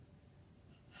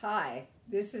Hi,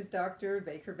 this is Dr.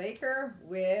 Baker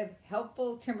with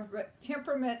Helpful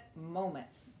Temperament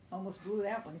Moments. Almost blew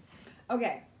that one.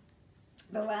 Okay,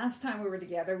 the last time we were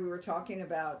together, we were talking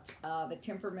about the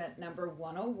temperament number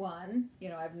 101. You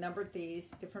know, I've numbered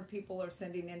these. Different people are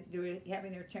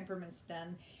having their temperaments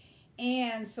done.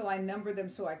 And so I number them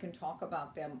so I can talk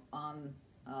about them on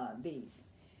these.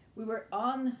 We were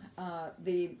on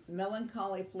the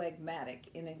melancholy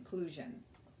phlegmatic in inclusion.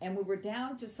 And we were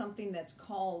down to something that's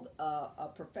called a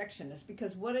perfectionist,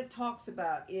 because what it talks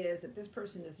about is that this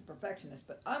person is a perfectionist.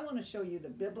 But I want to show you the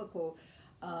biblical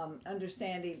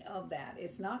understanding of that.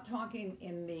 It's not talking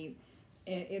in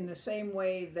the same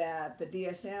way that the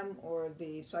DSM or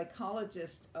the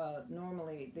psychologist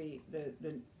normally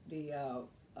the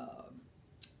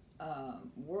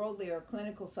worldly or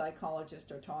clinical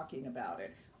psychologists are talking about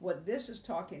it. What this is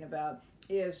talking about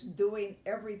is doing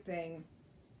everything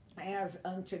as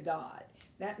unto God.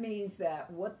 That means that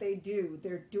what they do,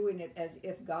 they're doing it as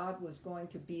if God was going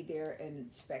to be there and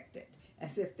inspect it.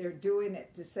 As if they're doing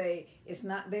it to say, it's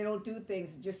not, they don't do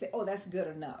things just say, oh, that's good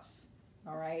enough.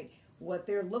 All right? What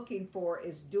they're looking for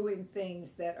is doing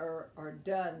things that are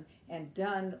done and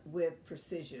done with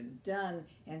precision, done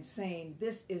and saying,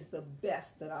 this is the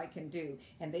best that I can do.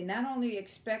 And they not only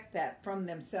expect that from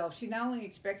themselves, she not only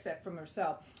expects that from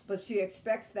herself, but she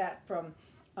expects that from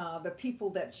the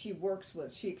people that she works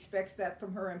with. She expects that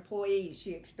from her employees. She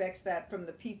expects that from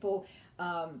the people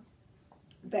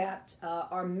that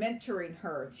are mentoring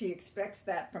her. She expects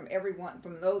that from everyone,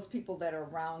 from those people that are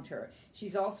around her.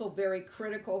 She's also very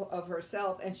critical of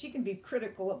herself, and she can be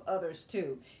critical of others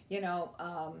too. You know,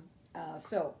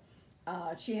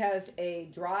 she has a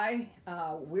dry,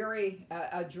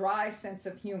 a dry sense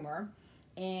of humor,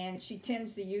 and she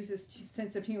tends to use this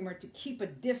sense of humor to keep a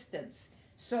distance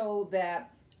so that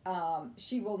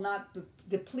she will not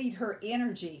deplete her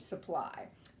energy supply.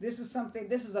 This is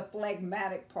a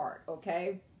phlegmatic part,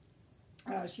 okay?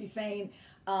 She's saying,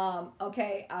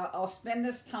 okay, I'll spend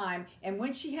this time. And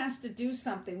when she has to do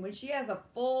something, when she has a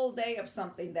full day of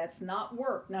something that's not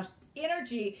work. Now,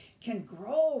 energy can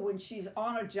grow when she's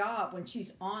on a job, when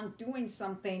she's on doing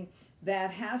something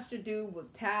that has to do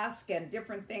with tasks and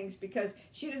different things, because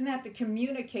she doesn't have to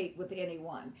communicate with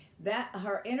anyone. That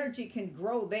her energy can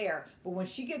grow there, but when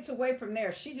she gets away from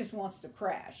there, she just wants to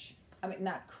crash. I mean,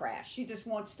 not crash. She just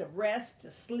wants to rest, to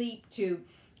sleep, to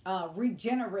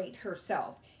regenerate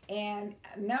herself. And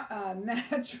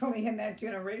naturally in that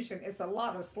generation, it's a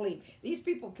lot of sleep. These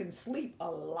people can sleep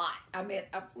a lot. I mean,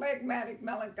 a phlegmatic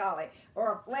melancholy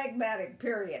or a phlegmatic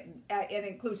period in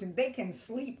inclusion, they can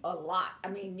sleep a lot. I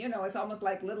mean, you know, it's almost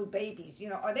like little babies. You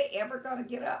know, are they ever going to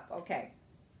get up? Okay.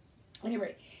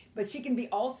 Anyway, but she can be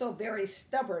also very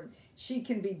stubborn. She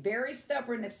can be very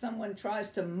stubborn if someone tries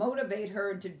to motivate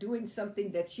her into doing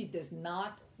something that she does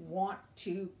not want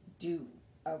to do.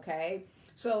 Okay?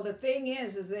 So the thing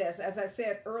is this, as I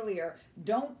said earlier,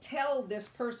 don't tell this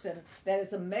person that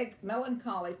is a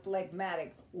melancholy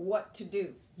phlegmatic what to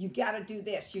do. You got to do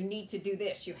this. You need to do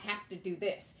this. You have to do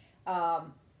this.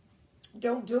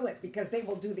 Don't do it, because they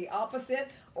will do the opposite,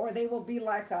 or they will be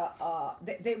like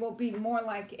they will be more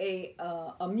like a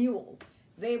mule.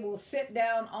 They will sit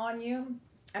down on you.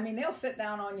 I mean, they'll sit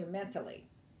down on you mentally.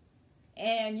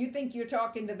 And you think you're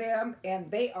talking to them, and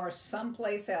they are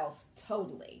someplace else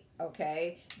totally,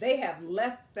 okay? They have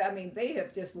they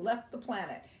have just left the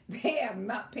planet. They have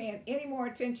not paying any more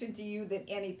attention to you than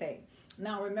anything.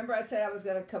 Now, remember I said I was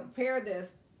going to compare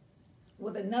this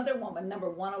with another woman, number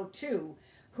 102,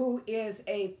 who is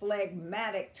a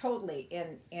phlegmatic totally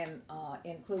in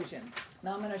inclusion.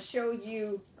 Now, I'm going to show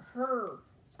you her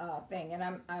thing,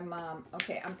 and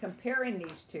I'm comparing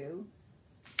these two.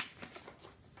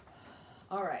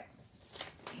 All right,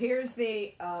 here's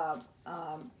the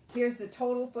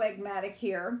total phlegmatic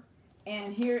here,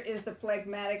 and here is the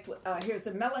phlegmatic. Here's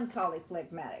the melancholy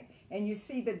phlegmatic, and you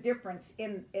see the difference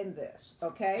in this.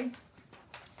 Okay,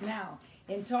 now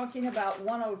in talking about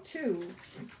 102,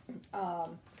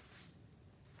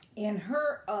 in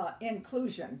her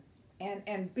inclusion,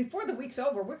 and before the week's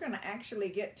over, we're going to actually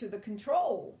get to the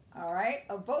control. All right,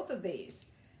 of both of these.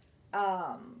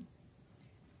 All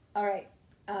right.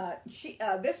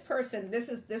 This person, this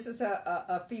is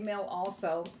a female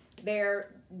also.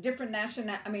 They're different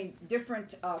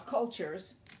different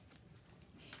cultures,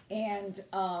 and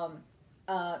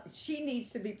she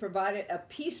needs to be provided a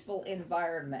peaceful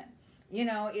environment. You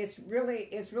know, it's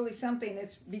really something.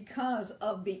 It's because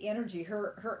of the energy.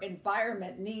 Her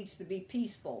environment needs to be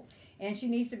peaceful, and she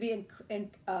needs to be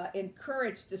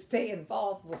encouraged to stay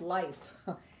involved with life.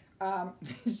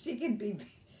 She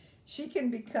can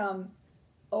become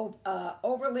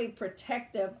overly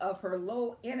protective of her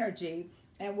low energy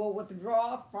and will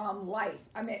withdraw from life.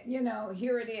 I mean,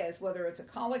 here it is, whether it's a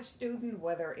college student,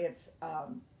 whether it's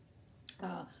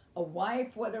a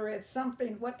wife, whether it's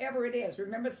something, whatever it is.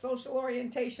 Remember, social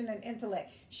orientation and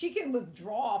intellect. She can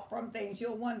withdraw from things.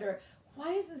 You'll wonder,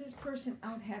 why isn't this person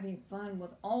out having fun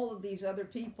with all of these other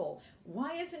people?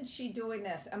 Why isn't she doing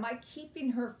this? Am I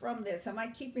keeping her from this? Am I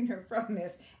keeping her from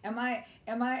this? Am I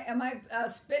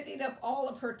spending up all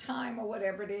of her time or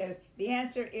whatever it is? The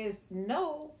answer is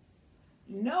no.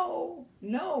 No,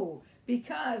 no,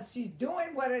 because she's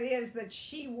doing what it is that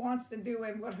she wants to do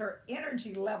and what her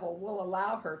energy level will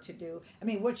allow her to do. I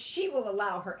mean, what she will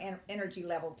allow her energy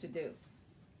level to do.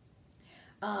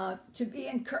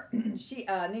 She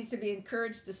needs to be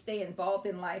encouraged to stay involved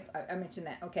in life. I mentioned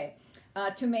that. Okay.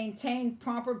 To maintain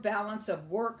proper balance of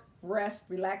work, rest,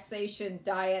 relaxation,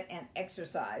 diet, and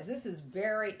exercise. This is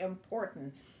very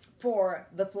important for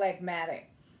the phlegmatic.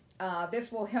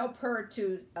 This will help her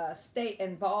to stay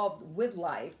involved with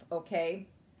life, okay?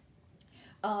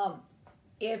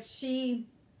 If she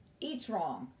eats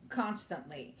wrong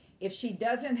constantly, if she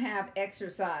doesn't have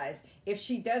exercise, if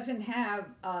she doesn't have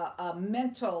a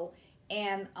mental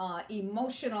and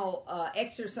emotional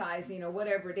exercise,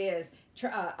 whatever it is,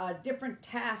 different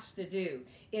tasks to do.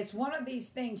 It's one of these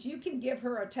things. You can give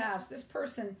her a task. This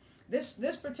person, this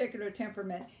particular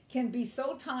temperament can be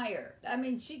so tired. I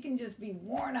mean, she can just be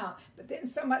worn out. But then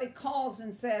somebody calls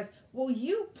and says, will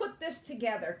you put this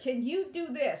together? Can you do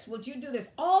this? Would you do this?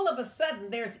 All of a sudden,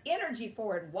 there's energy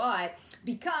for it. Why?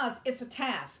 Because it's a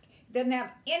task. It doesn't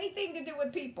have anything to do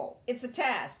with people. It's a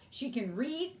task. She can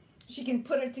read. She can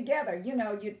put it together.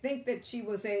 You'd think that she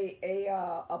was a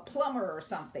plumber or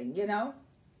something, to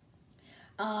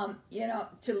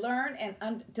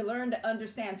learn to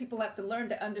understand. People have to learn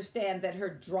to understand that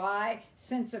her dry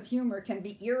sense of humor can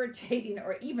be irritating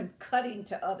or even cutting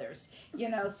to others.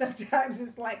 Sometimes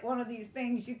it's like one of these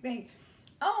things you think,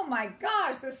 oh my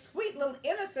gosh, this sweet little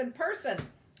innocent person.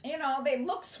 They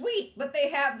look sweet, but they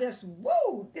have this,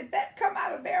 whoa, did that come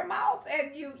out of their mouth?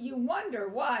 And you wonder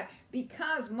why.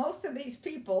 Because most of these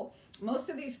people, most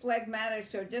of these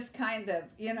phlegmatics are just kind of,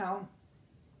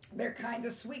 they're kind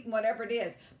of sweet and whatever it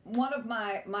is. One of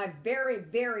my very,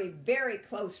 very, very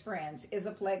close friends is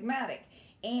a phlegmatic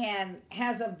and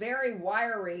has a very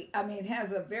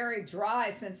has a very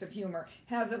dry sense of humor,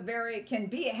 have a very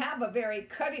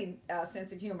cutting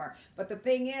sense of humor. But the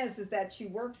thing is that she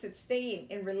works at staying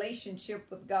in relationship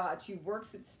with God. She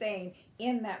works at staying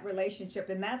in that relationship.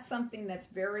 And that's something that's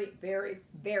very, very,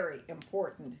 very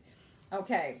important.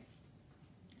 Okay.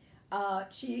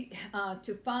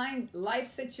 To find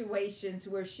life situations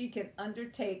where she can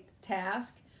undertake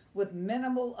tasks with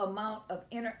minimal amount of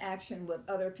interaction with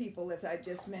other people, as I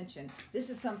just mentioned. This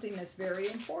is something that's very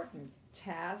important.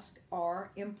 Tasks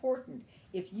are important.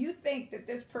 If you think that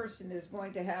this person is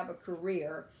going to have a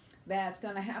career that's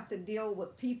going to have to deal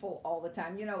with people all the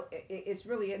time, it's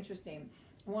really interesting.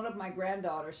 One of my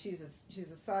granddaughters, she's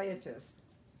a scientist,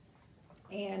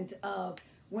 and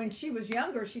when she was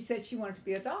younger, she said she wanted to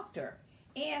be a doctor.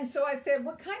 And so I said,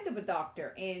 what kind of a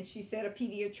doctor? And she said, a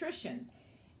pediatrician.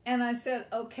 And I said,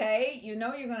 okay, you're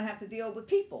going to have to deal with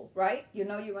people, right? You're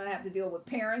going to have to deal with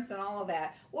parents and all of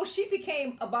that. Well, she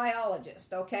became a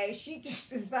biologist, okay? She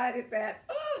just decided that,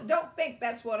 don't think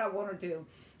that's what I want to do.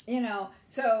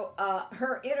 So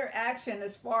her interaction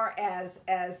as far as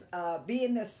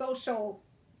being this social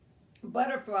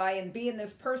butterfly and being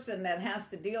this person that has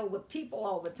to deal with people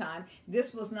all the time,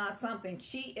 this was not something.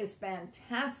 She is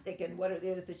fantastic in what it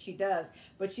is that she does,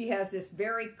 but she has this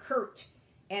very curt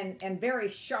and very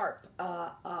sharp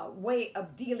way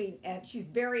of dealing, and she's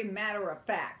very matter of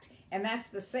fact. And that's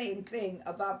the same thing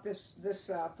about this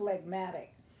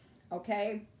phlegmatic.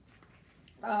 Okay,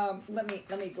 let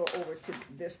me go over to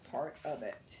this part of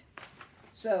it.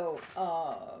 So,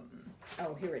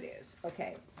 here it is.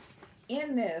 Okay,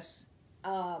 in this,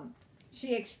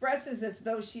 she expresses as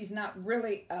though she's not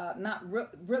really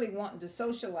wanting to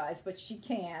socialize, but she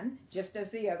can, just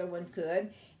as the other one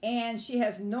could. And she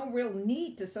has no real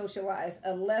need to socialize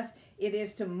unless it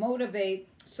is to motivate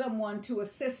someone to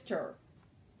assist her.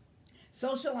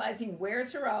 Socializing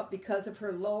wears her out because of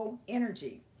her low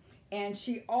energy. And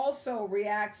she also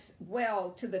reacts well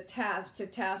to tasks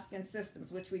and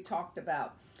systems, which we talked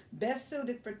about. Best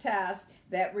suited for tasks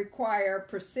that require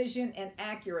precision and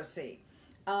accuracy.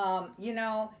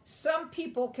 Some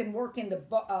people can work in the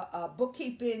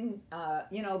bookkeeping,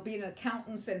 being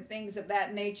accountants and things of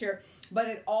that nature, but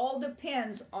it all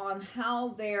depends on how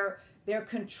their their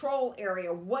control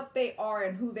area, what they are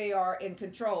and who they are in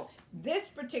control. This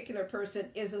particular person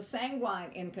is a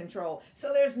sanguine in control.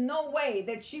 So there's no way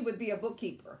that she would be a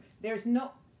bookkeeper. There's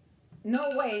no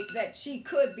way that she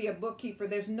could be a bookkeeper.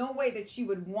 There's no way that she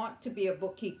would want to be a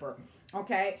bookkeeper.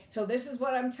 Okay, so this is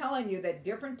what I'm telling you, that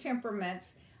different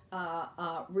temperaments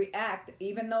react,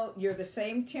 even though you're the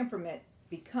same temperament,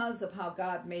 because of how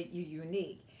God made you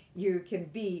unique. You can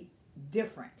be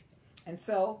different. And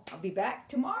so I'll be back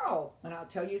tomorrow and I'll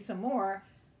tell you some more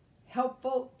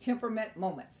helpful temperament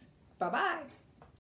moments. Bye-bye.